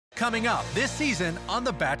coming up this season on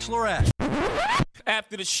The Bachelorette.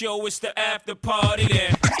 After the show, it's the after party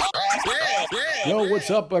then. Yo, what's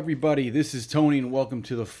up, everybody? This is Tony, and welcome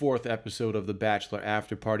to the 4th episode of The Bachelor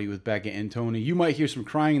After Party with Becca and Tony. You might hear some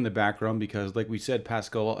crying in the background because, like we said,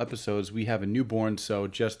 past couple episodes, we have a newborn, so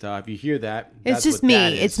just if you hear that, it's just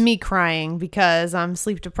me. It's me crying because I'm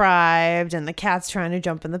sleep deprived, and the cat's trying to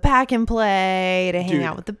jump in the pack and play to hang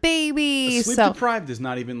out with the baby. Sleep deprived does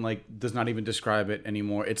not even describe it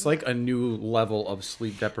anymore. It's like a new level of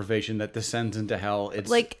sleep deprivation that descends into hell. It's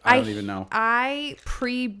like I don't even know. I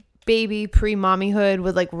pre-mommyhood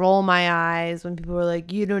would like roll my eyes when people were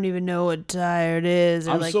like, "You don't even know what tired is."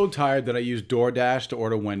 Or I'm so tired that I use DoorDash to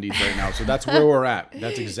order Wendy's right now. So that's where we're at.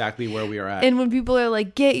 That's exactly where we are at. And when people are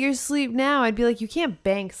like, "Get your sleep now," I'd be like, "You can't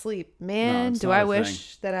bank sleep, man." No, Do I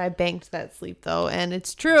wish that I banked that sleep though? And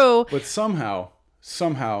it's true. But somehow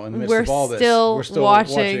in the midst of all this, we're still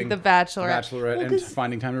watching The Bachelorette and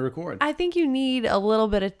finding time to record. I think you need a little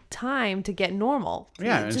bit of time to get normal.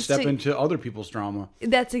 Yeah, and step into other people's drama.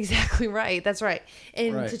 That's exactly right. That's right.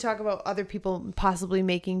 And to talk about other people possibly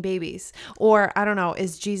making babies. Or, I don't know,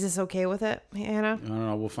 is Jesus okay with it, Hannah? I don't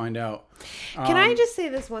know. We'll find out. Can I just say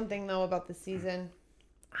this one thing, though, about the season?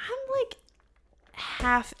 I'm like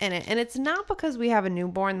half in it, and it's not because we have a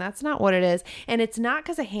newborn. That's not what it is, and it's not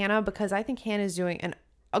because of Hannah, because I think Hannah's doing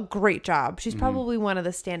a great job. She's probably one of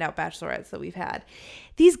the standout bachelorettes that we've had.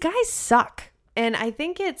 These guys suck, and I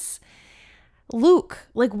think it's Luke.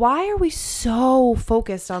 Like, why are we so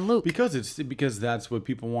focused on Luke? Because that's what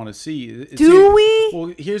people want to see. Do we?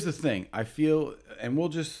 Well, here's the thing. I feel, and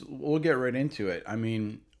we'll get right into it. I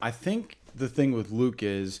mean, I think the thing with Luke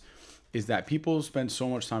is that people spend so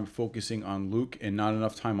much time focusing on Luke and not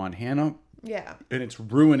enough time on Hannah. Yeah. And it's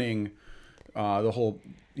ruining the whole,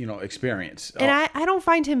 experience. And I don't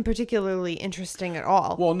find him particularly interesting at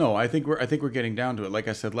all. Well, no, I think we're getting down to it. Like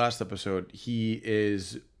I said last episode, he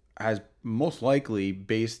has most likely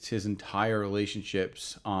based his entire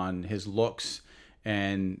relationships on his looks,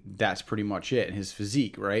 and that's pretty much it, and his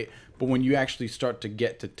physique, right? But when you actually start to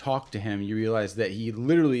get to talk to him, you realize that he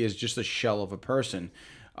literally is just a shell of a person.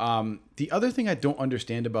 The other thing I don't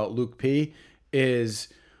understand about Luke P is,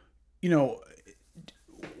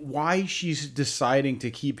 why she's deciding to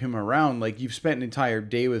keep him around. Like, you've spent an entire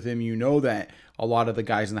day with him. You know that a lot of the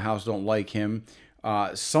guys in the house don't like him.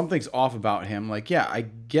 Something's off about him. Like, yeah, I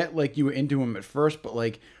get like you were into him at first, but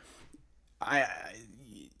like,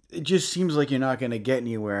 it just seems like you're not going to get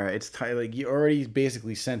anywhere. It's like you already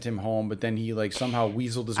basically sent him home, but then he like somehow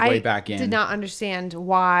weaseled his way back in. I did not understand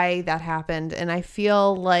why that happened. And I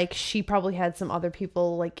feel like she probably had some other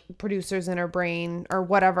people, like producers in her brain or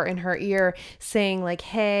whatever in her ear, saying like,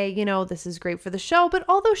 hey, this is great for the show. But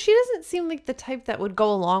although she doesn't seem like the type that would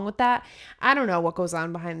go along with that, I don't know what goes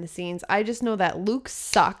on behind the scenes. I just know that Luke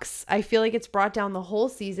sucks. I feel like it's brought down the whole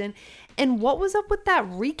season. And what was up with that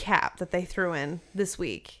recap that they threw in this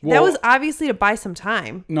week? Well, that was obviously to buy some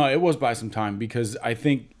time. No, it was buy some time because I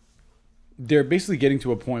think they're basically getting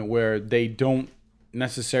to a point where they don't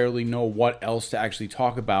necessarily know what else to actually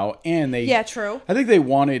talk about. And true. I think they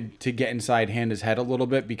wanted to get inside Hannah's head a little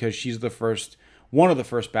bit because she's one of the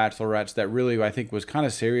first bachelorettes that really, I think, was kind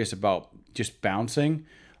of serious about just bouncing.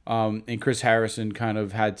 And Chris Harrison kind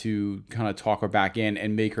of had to kind of talk her back in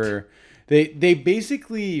and make her, they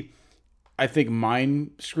basically, I think,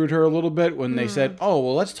 mind screwed her a little bit when they said, oh,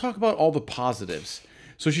 well, let's talk about all the positives.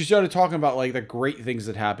 So she started talking about like the great things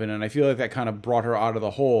that happened. And I feel like that kind of brought her out of the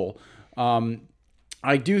hole.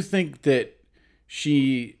 I do think that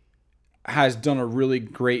she has done a really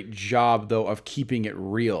great job, though, of keeping it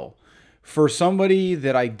real. For somebody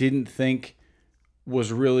that I didn't think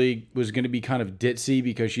was going to be kind of ditzy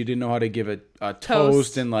because she didn't know how to give a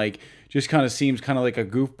toast and like just kind of seems kind of like a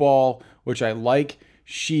goofball, which I like.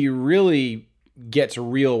 She really gets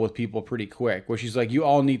real with people pretty quick, where she's like, you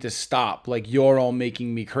all need to stop. Like, you're all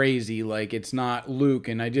making me crazy. Like, it's not Luke.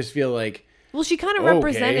 And I just feel like, well, she kind of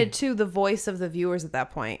represented, too, the voice of the viewers at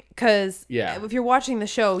that point. Because if you're watching the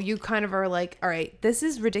show, you kind of are like, all right, this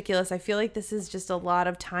is ridiculous. I feel like this is just a lot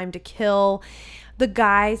of time to kill. The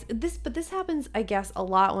guys, but this happens, I guess, a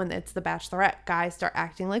lot when it's The Bachelorette. Guys start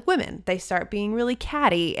acting like women. They start being really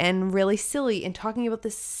catty and really silly and talking about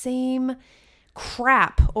the same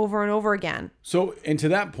crap over and over again. So, and to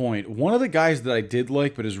that point, one of the guys that I did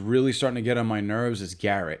like but is really starting to get on my nerves is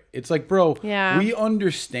Garrett. It's like, bro, we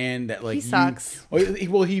understand that, like, he sucks.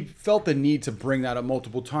 Well, he felt the need to bring that up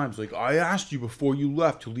multiple times. Like, I asked you before you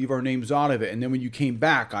left to leave our names out of it, and then when you came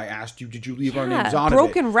back, I asked you, did you leave our names out of it?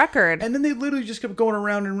 Broken record. And then they literally just kept going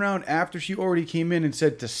around and around after she already came in and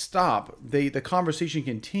said to stop. The conversation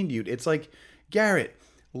continued. It's like, Garrett,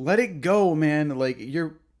 let it go, man. Like,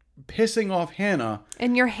 you're pissing off Hannah.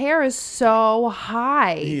 And your hair is so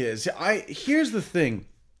high. He is. Here's the thing.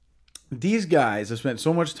 These guys have spent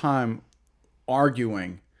so much time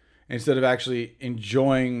arguing instead of actually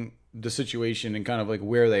enjoying the situation and kind of like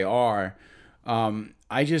where they are.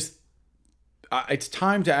 It's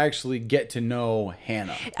time to actually get to know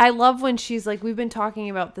Hannah. I love when she's like, we've been talking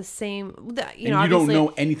about the same, you know, And you don't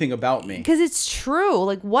know anything about me. because it's true.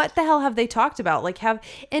 Like, what the hell have they talked about? Like,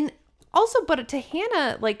 and also, but to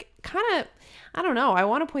Hannah, like, kind of, I don't know. I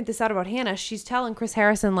want to point this out about Hannah. She's telling Chris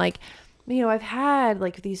Harrison, like, you know, I've had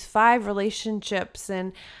like these 5 relationships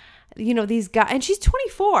and, you know, these guys, and she's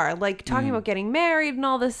 24, like talking about getting married and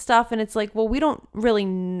all this stuff. And it's like, well, we don't really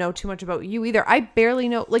know too much about you either. I barely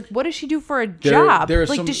know, like, what does she do for a job?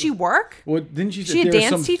 Like, does she work? Well, didn't she She say a there are dance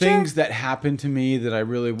some teacher? things that happened to me that I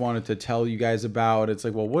really wanted to tell you guys about? It's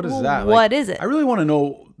like, well, what is Well, that? what is it? I really want to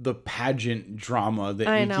know the pageant drama that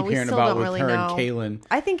I you know, keep we hearing still about don't with really her know. and Kaylin.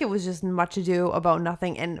 I think it was just much ado about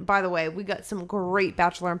nothing. And by the way, we got some great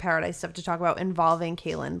Bachelor in Paradise stuff to talk about involving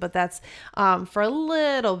Kaylin, but that's for a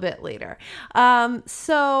little bit later.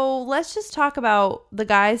 So let's just talk about the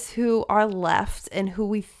guys who are left and who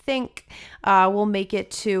we think will make it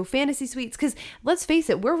to Fantasy Suites. Because let's face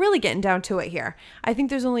it, we're really getting down to it here. I think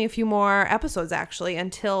there's only a few more episodes actually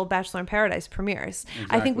until Bachelor in Paradise premieres.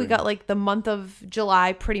 I think we Exactly. got like the month of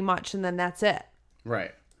July pretty much, and then that's it.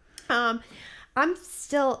 Right. I'm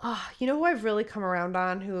still, you know who I've really come around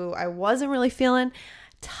on, who I wasn't really feeling?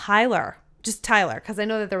 Tyler. Just Tyler, because I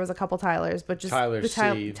know that there was a couple Tylers, but just Tyler the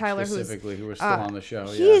C. Tyler specifically, who are still on the show.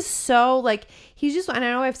 He is so, like, he's just, and I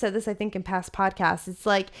know I've said this, I think, in past podcasts. It's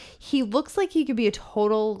like, he looks like he could be a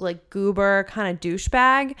total, like, goober kind of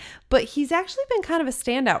douchebag, but he's actually been kind of a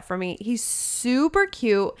standout for me. He's super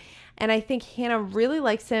cute. And I think Hannah really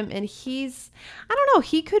likes him. And he's, I don't know,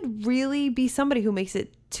 he could really be somebody who makes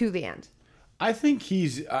it to the end. I think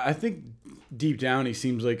deep down he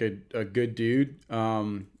seems like a good dude.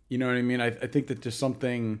 You know what I mean? I think that there's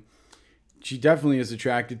something, she definitely is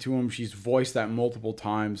attracted to him. She's voiced that multiple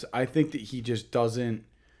times. I think that he just doesn't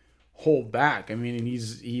hold back. I mean, and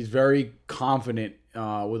he's very confident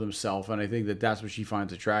with himself. And I think that that's what she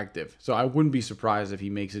finds attractive. So I wouldn't be surprised if he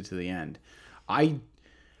makes it to the end. I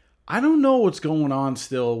don't know what's going on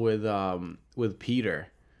still with Peter.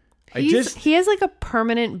 He has like a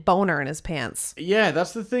permanent boner in his pants. Yeah,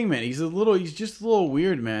 that's the thing, man. He's just a little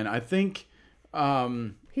weird, man. I think,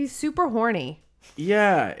 He's super horny.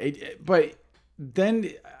 yeah, but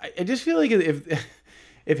then I just feel like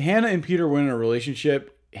if Hannah and Peter were in a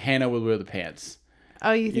relationship, Hannah would wear the pants.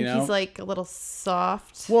 Oh, you think know? he's like a little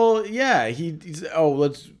soft? Well, yeah, he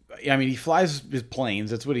flies his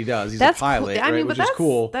planes. That's what he does. He's That's a pilot, cool. right? I mean, Which but is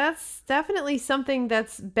cool. That's definitely something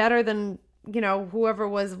that's better than, you know, whoever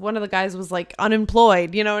was, one of the guys was like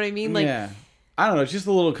unemployed. You know what I mean? Like, yeah. I don't know. It's just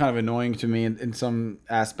a little kind of annoying to me in some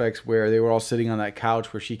aspects where they were all sitting on that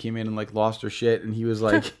couch where she came in and like lost her shit. And he was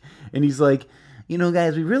like, and he's like, you know,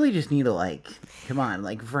 guys, we really just need to like, come on,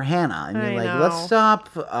 like for Hannah. And you're I like, know. let's stop.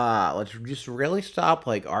 Let's just really stop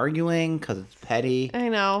like arguing because it's petty. I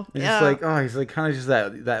know. It's Yeah. just like, oh, he's like kind of just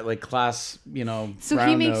that like class, you know. So brown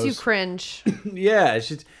he makes you nose. cringe. Yeah. It's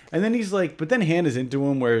just, and then he's like, but then Hannah's into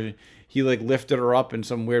him where he like lifted her up in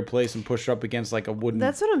some weird place and pushed her up against like a wooden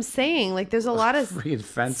That's what I'm saying. Like, there's a lot of freaking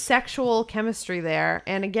fence. sexual chemistry there.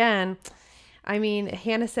 And again, I mean,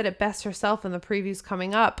 Hannah said it best herself in the previews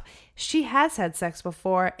coming up. She has had sex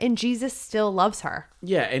before, and Jesus still loves her.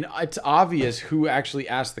 Yeah, and it's obvious who actually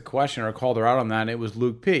asked the question or called her out on that. And it was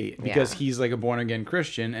Luke P. Because Yeah. he's like a born again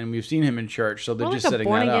Christian, and we've seen him in church, so they're More just like a setting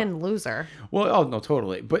born that again up. loser. Well, oh no,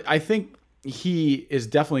 totally. But I think he is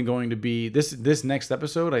definitely going to be this next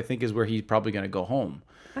episode. I think is where he's probably going to go home.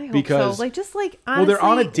 I hope because so. Like, just like, well, they're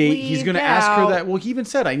on a honestly, date. He's going to leave ask her out. that. Well, he even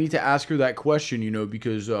said, "I need to ask her that question," you know,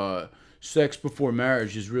 because sex before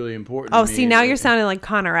marriage is really important. Oh, to me. see, now you're sounding like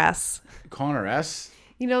Connor S. Connor S.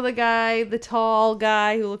 You know the guy, the tall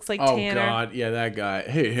guy who looks like Oh Tanner? God, yeah, that guy.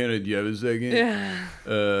 Hey, Hannah, do you have a second?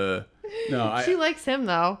 Yeah. No, She likes him,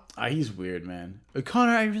 though. he's weird, man.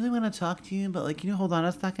 Connor, I really want to talk to you, but like, can you hold on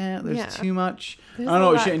a second? There's Yeah. too much. There's I don't a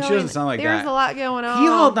know. lot She going- doesn't sound like that. There's a lot going on. Can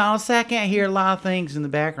you hold on a second? I hear a lot of things in the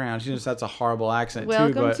background. That's a horrible accent too.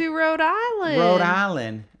 Welcome But to Rhode Island. Rhode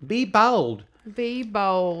Island. Be bold. Be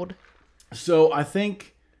bold. So I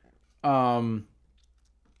think,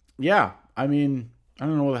 yeah. I mean, I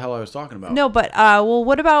don't know what the hell I was talking about. No, but well,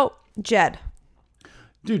 what about Jed?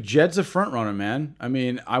 Dude, Jed's a front runner, man. I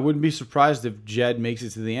mean, I wouldn't be surprised if Jed makes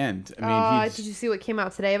it to the end. I mean, Did you see what came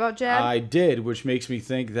out today about Jed? I did, which makes me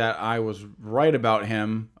think that I was right about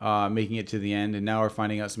him making it to the end, and now we're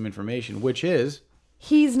finding out some information, which is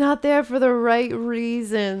He's not there for the right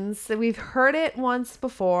reasons. We've heard it once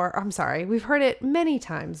before. I'm sorry. We've heard it many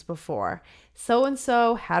times before.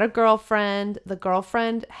 So-and-so had a girlfriend. The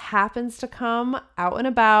girlfriend happens to come out and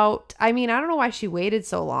about. I mean, I don't know why she waited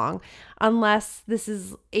so long, unless this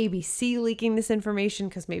is ABC leaking this information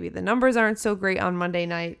because maybe the numbers aren't so great on Monday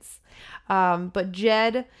nights. But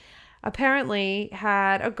Jed apparently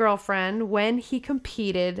had a girlfriend when he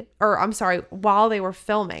competed, while they were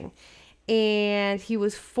filming. And he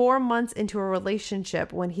was 4 months into a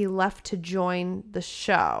relationship when he left to join the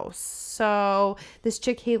show. So this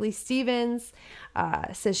chick, Haley Stevens,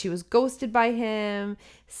 says she was ghosted by him,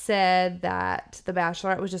 said that The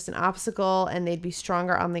Bachelorette was just an obstacle and they'd be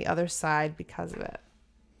stronger on the other side because of it.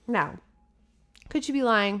 Now, could she be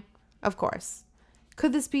lying? Of course.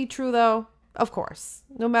 Could this be true, though? Of course.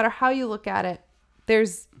 No matter how you look at it,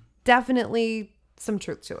 there's definitely some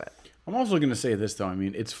truth to it. I'm also going to say this, though. I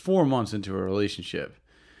mean, it's 4 months into a relationship.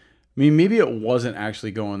 I mean, maybe it wasn't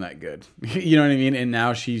actually going that good. You know what I mean? And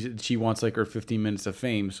now she wants like her 15 minutes of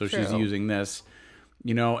fame, so she's using this,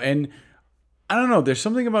 you know. And I don't know. There's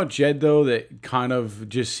something about Jed, though, that kind of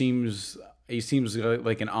just seems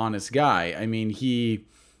like an honest guy. I mean, he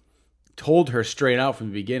told her straight out from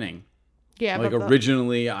the beginning. Yeah. Like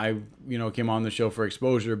originally, I came on the show for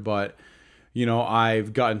exposure, but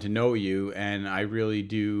I've gotten to know you, and I really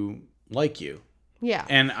do like you. Yeah.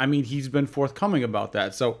 And I mean, he's been forthcoming about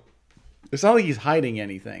that. So it's not like he's hiding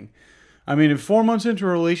anything. I mean, in 4 months into a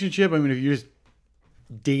relationship, I mean, if you're just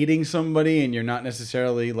dating somebody and you're not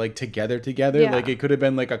necessarily like together, Yeah. like it could have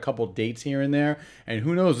been like a couple dates here and there. And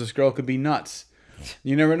who knows, this girl could be nuts.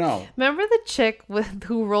 You never know. Remember the chick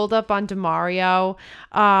who rolled up on DeMario?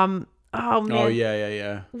 Oh, man. Oh,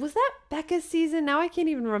 yeah. Was that Becca's season? Now I can't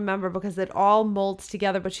even remember because it all molds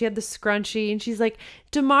together. But she had the scrunchie and she's like,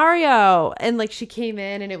 DeMario. And like she came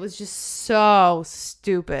in and it was just so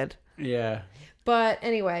stupid. Yeah. But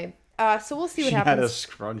anyway, so we'll see what She happens. had a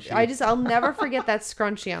scrunchie. I'll never forget that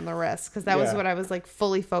scrunchie on the wrist because that was what I was like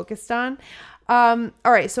fully focused on. All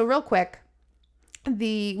right. So real quick,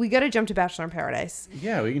 we got to jump to Bachelor in Paradise.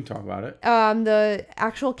 Yeah, we can talk about it. The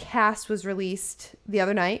actual cast was released the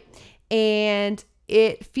other night. And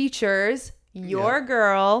it features your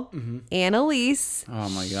girl, Annalise. Oh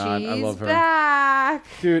my God, I love her. She's back.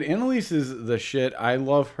 Dude, Annalise is the shit. I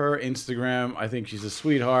love her Instagram. I think she's a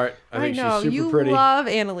sweetheart. I think know, she's super pretty. You love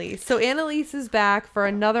Annalise. So Annalise is back for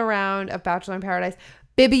another round of Bachelor in Paradise.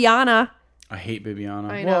 Bibiana. I hate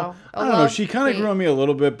Bibiana. I Well, know. I don't know. She kind of grew on me a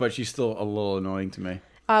little bit, but she's still a little annoying to me.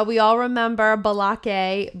 We all remember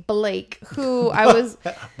Blake, who I was...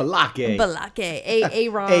 Balake.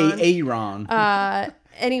 Aaron. Aaron.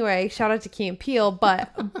 Anyway, shout out to Key and Peele,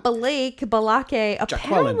 but Balake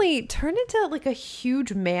apparently turned into like a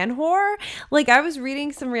huge man whore. Like I was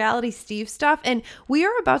reading some Reality Steve stuff, and we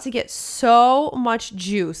are about to get so much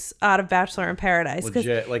juice out of Bachelor in Paradise.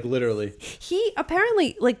 Legit, like literally. He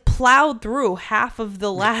apparently like plowed through half of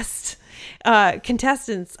the last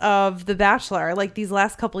contestants of The Bachelor like these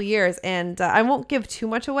last couple years, and I won't give too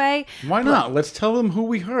much away. Why not? Let's tell them who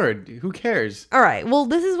we heard. Who cares? All right. Well,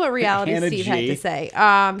 this is what Reality Hannah Steve G. had to say.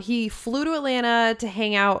 He flew to Atlanta to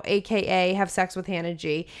hang out, aka have sex with Hannah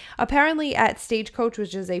G. Apparently at Stagecoach,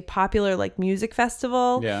 which is a popular like music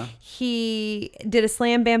festival. Yeah. He did a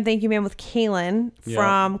Slam Bam Thank You Man with Kaylin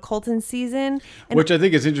from Colton's season. And which I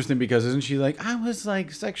think is interesting because isn't she like, I was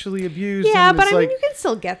like sexually abused? yeah, and but it's I mean, like, you can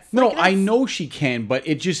still get... No, like, I know she can, but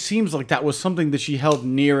it just seems like that was something that she held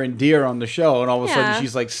near and dear on the show, and all of a sudden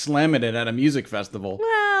she's like slamming it at a music festival.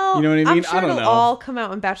 Well, you know what I mean? I'm sure I don't it'll know. all come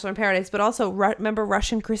out in Bachelor in Paradise, but also remember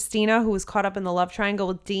Russian Christina, who was caught up in the love triangle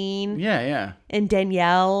with Dean Yeah. and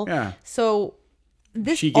Danielle. Yeah. So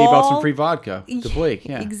this She gave out some free vodka to Blake.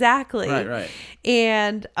 Yeah. Exactly. Right.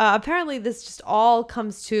 And apparently this just all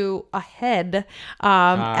comes to a head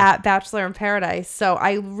at Bachelor in Paradise. So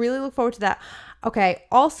I really look forward to that. Okay.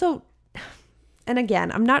 Also, and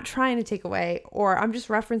again, I'm not trying to take away, or I'm just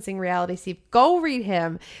referencing Reality Steve. Go read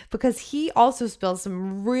him because he also spills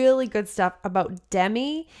some really good stuff about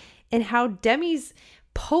Demi and how Demi's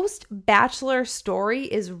post-Bachelor story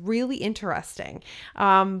is really interesting.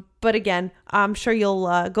 But again, I'm sure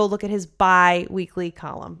you'll go look at his bi-weekly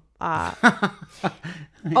column.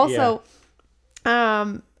 Also,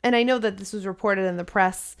 and I know that this was reported in the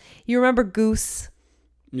press. You remember Goose?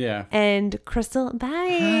 Yeah. And Crystal?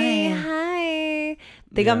 Hi.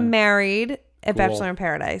 They got married at Bachelor in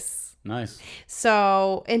Paradise. Nice.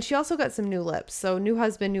 So, and she also got some new lips. So, new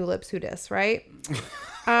husband, new lips, who dis, right?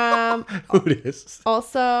 Who dis?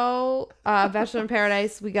 Also, Bachelor in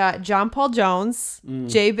Paradise, we got John Paul Jones,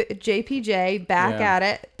 JPJ, back at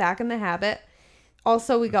it, back in the habit.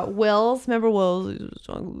 Also, we got Wills. Remember Wills?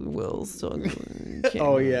 Wills.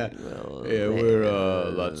 Oh yeah, yeah.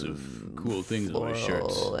 We're lots of cool things on my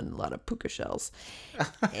shirts and a lot of puka shells.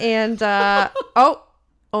 And Onyeka.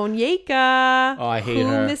 Oh, I hate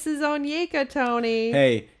her. Who misses Onyeka, Tony?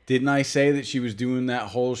 Hey, didn't I say that she was doing that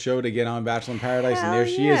whole show to get on Bachelor in Paradise, and there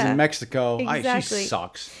she is yeah. in Mexico? Exactly. She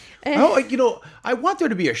sucks. I want there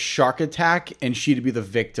to be a shark attack and she to be the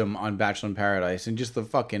victim on Bachelor in Paradise, and just the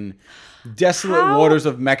fucking desolate waters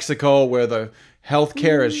of Mexico where the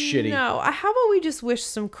healthcare is shitty. No, how about we just wish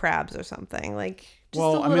some crabs or something? Like,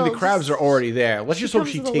 just the crabs are already there. Let's just hope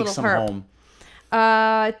she takes some home.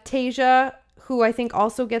 Tasia, who I think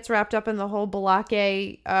also gets wrapped up in the whole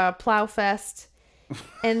Balake plow fest.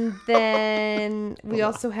 And then we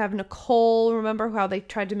also have Nicole. Remember how they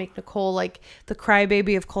tried to make Nicole like the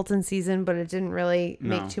crybaby of Colton season, but it didn't really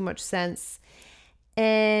make too much sense.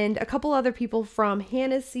 And a couple other people from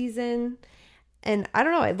Hannah's season. And I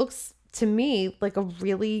don't know, it looks to me like a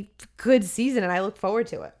really good season, and I look forward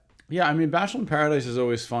to it. Yeah, I mean, Bachelor in Paradise is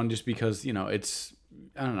always fun just because, it's,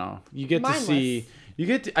 I don't know, you get mindless. to see,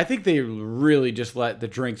 I think they really just let the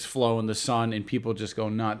drinks flow in the sun and people just go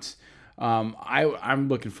nuts. I'm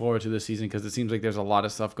looking forward to this season because it seems like there's a lot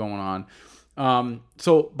of stuff going on.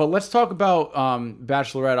 But let's talk about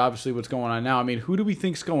Bachelorette, obviously what's going on now. I mean, who do we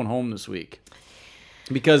think's going home this week?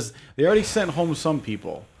 Because they already sent home some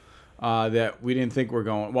people that we didn't think were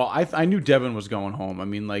going. Well, I knew Devin was going home. I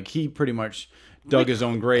mean, like, he pretty much dug his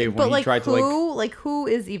own grave when he tried to who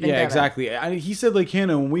is even yeah, Devin? exactly. He said, like,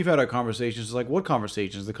 Hannah, when we've had our conversations, like, what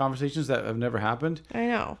conversations? The conversations that have never happened. I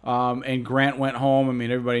know. And Grant went home. I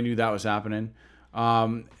mean, everybody knew that was happening. I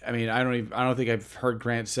mean, I don't think I've heard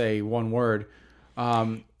Grant say one word.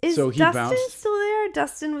 Is so he Dustin bounced. still there?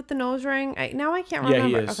 Dustin with the nose ring? Now I can't remember.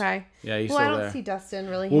 Yeah, he is. Okay. Yeah, he's well, still I don't there. see Dustin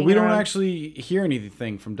really. Well, we don't around. actually hear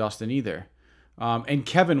anything from Dustin either. And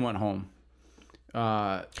Kevin went home.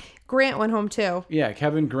 Grant went home too. Yeah,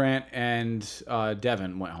 Kevin, Grant, and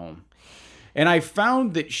Devin went home. And I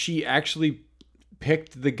found that she actually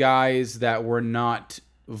picked the guys that were not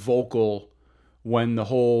vocal when the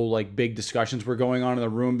whole like big discussions were going on in the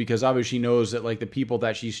room, because obviously she knows that like the people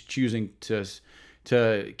that she's choosing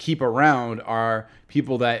to keep around are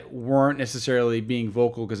people that weren't necessarily being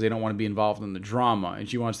vocal because they don't want to be involved in the drama, and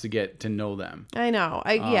she wants to get to know them. I know.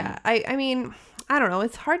 I mean, I don't know.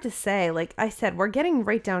 It's hard to say. Like I said, we're getting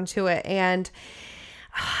right down to it. And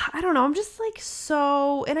I don't know. I'm just like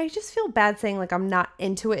and I just feel bad saying like I'm not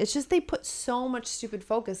into it. It's just they put so much stupid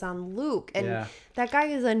focus on Luke. And that guy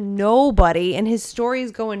is a nobody and his story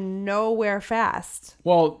is going nowhere fast.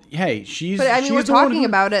 Well, hey, we're talking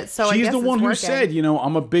about it, so I guess she's the one who working. said,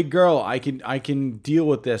 I'm a big girl. I can deal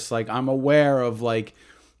with this. Like, I'm aware of like,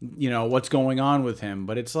 what's going on with him.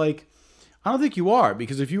 But it's like, I don't think you are,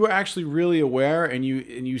 because if you were actually really aware and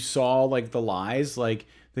you saw like the lies, like,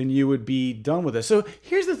 then you would be done with it. So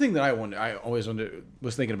here's the thing that I always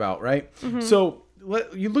was thinking about, right? Mm-hmm. So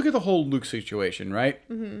you look at the whole Luke situation, right?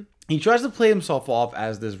 Mm-hmm. He tries to play himself off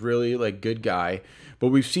as this really like good guy, but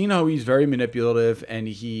we've seen how he's very manipulative and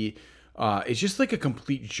he is just like a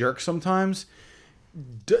complete jerk sometimes.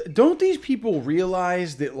 Don't these people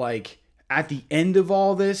realize that like at the end of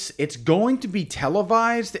all this, it's going to be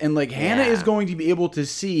televised, and like Hannah is going to be able to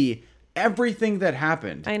see everything that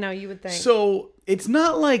happened? I know, you would think. So it's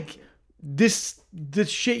not like the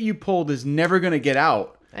shit you pulled is never gonna get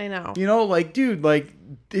out. I know. Like, dude, like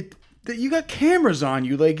you got cameras on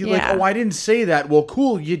you. Like, oh, I didn't say that. Well,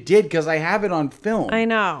 cool, you did because I have it on film. I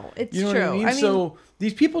know. It's true. What I mean? So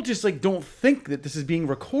these people just like don't think that this is being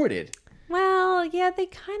recorded. Well, yeah, they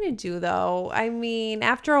kind of do, though. I mean,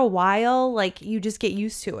 after a while, like, you just get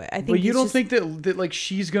used to it. I think. But you don't think that like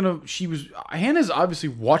Hannah's obviously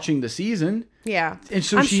watching the season. Yeah, and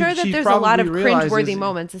so I'm sure that there's a lot of cringeworthy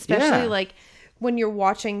moments, especially like when you're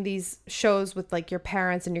watching these shows with like your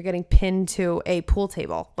parents and you're getting pinned to a pool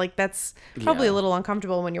table. Like, that's probably a little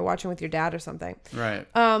uncomfortable when you're watching with your dad or something. Right.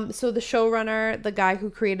 So the showrunner, the guy who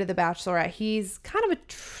created The Bachelorette, he's kind of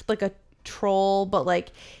a troll, but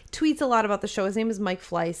like tweets a lot about the show. His name is Mike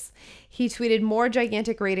Fleiss. He tweeted more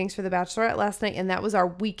gigantic ratings for The Bachelorette last night, and that was our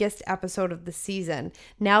weakest episode of the season.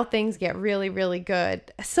 Now things get really, really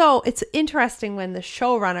good. So it's interesting when the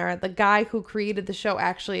showrunner, the guy who created the show,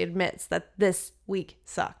 actually admits that this week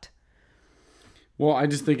sucked. Well, I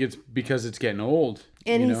just think it's because it's getting old.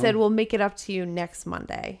 And he said, we'll make it up to you next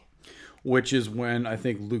Monday. Which is when I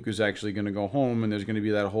think Luke is actually going to go home, and there's going to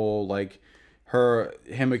be that whole like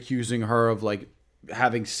him accusing her of like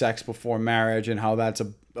having sex before marriage and how that's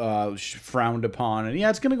frowned upon, and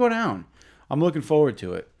it's gonna go down. I'm looking forward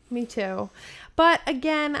to it. Me too. But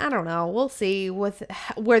again, I don't know. We'll see with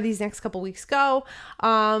where these next couple weeks go.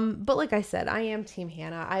 But like I said, I am Team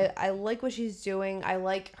Hannah. I like what she's doing. I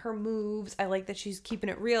like her moves. I like that she's keeping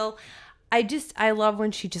it real. I love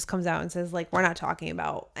when she just comes out and says, like, we're not talking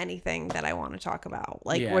about anything that I want to talk about.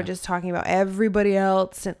 Like, we're just talking about everybody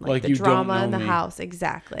else and like the drama in the house.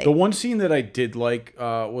 Exactly. The one scene that I did like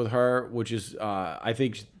with her, which is I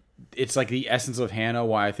think it's like the essence of Hannah,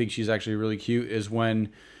 why I think she's actually really cute, is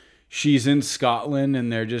when she's in Scotland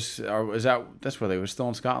and they're just, that's where they were still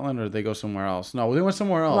in Scotland, or did they go somewhere else? No, they went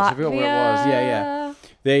somewhere else. I forget where it was. Yeah.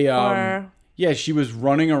 They, she was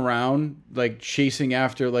running around, like, chasing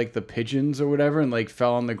after, like, the pigeons or whatever, and, like,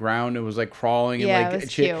 fell on the ground and was, like, crawling. And, like, it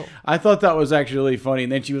was cute. I thought that was actually really funny.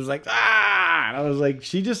 And then she was like, ah! And I was like,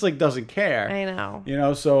 she just, like, doesn't care. I know. You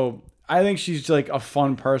know, so I think she's, like, a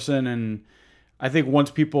fun person. And I think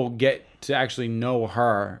once people get to actually know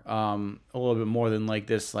her a little bit more than, like,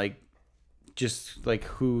 this, like, just, like,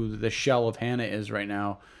 who the shell of Hannah is right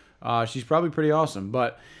now, she's probably pretty awesome.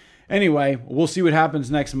 But anyway, we'll see what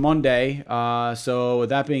happens next Monday. So with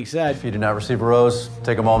that being said, if you did not receive a rose,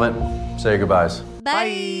 take a moment, say your goodbyes.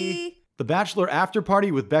 Bye. The Bachelor After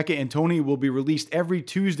Party with Becca and Tony will be released every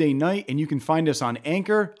Tuesday night, and you can find us on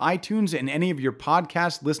Anchor, iTunes, and any of your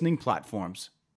podcast listening platforms.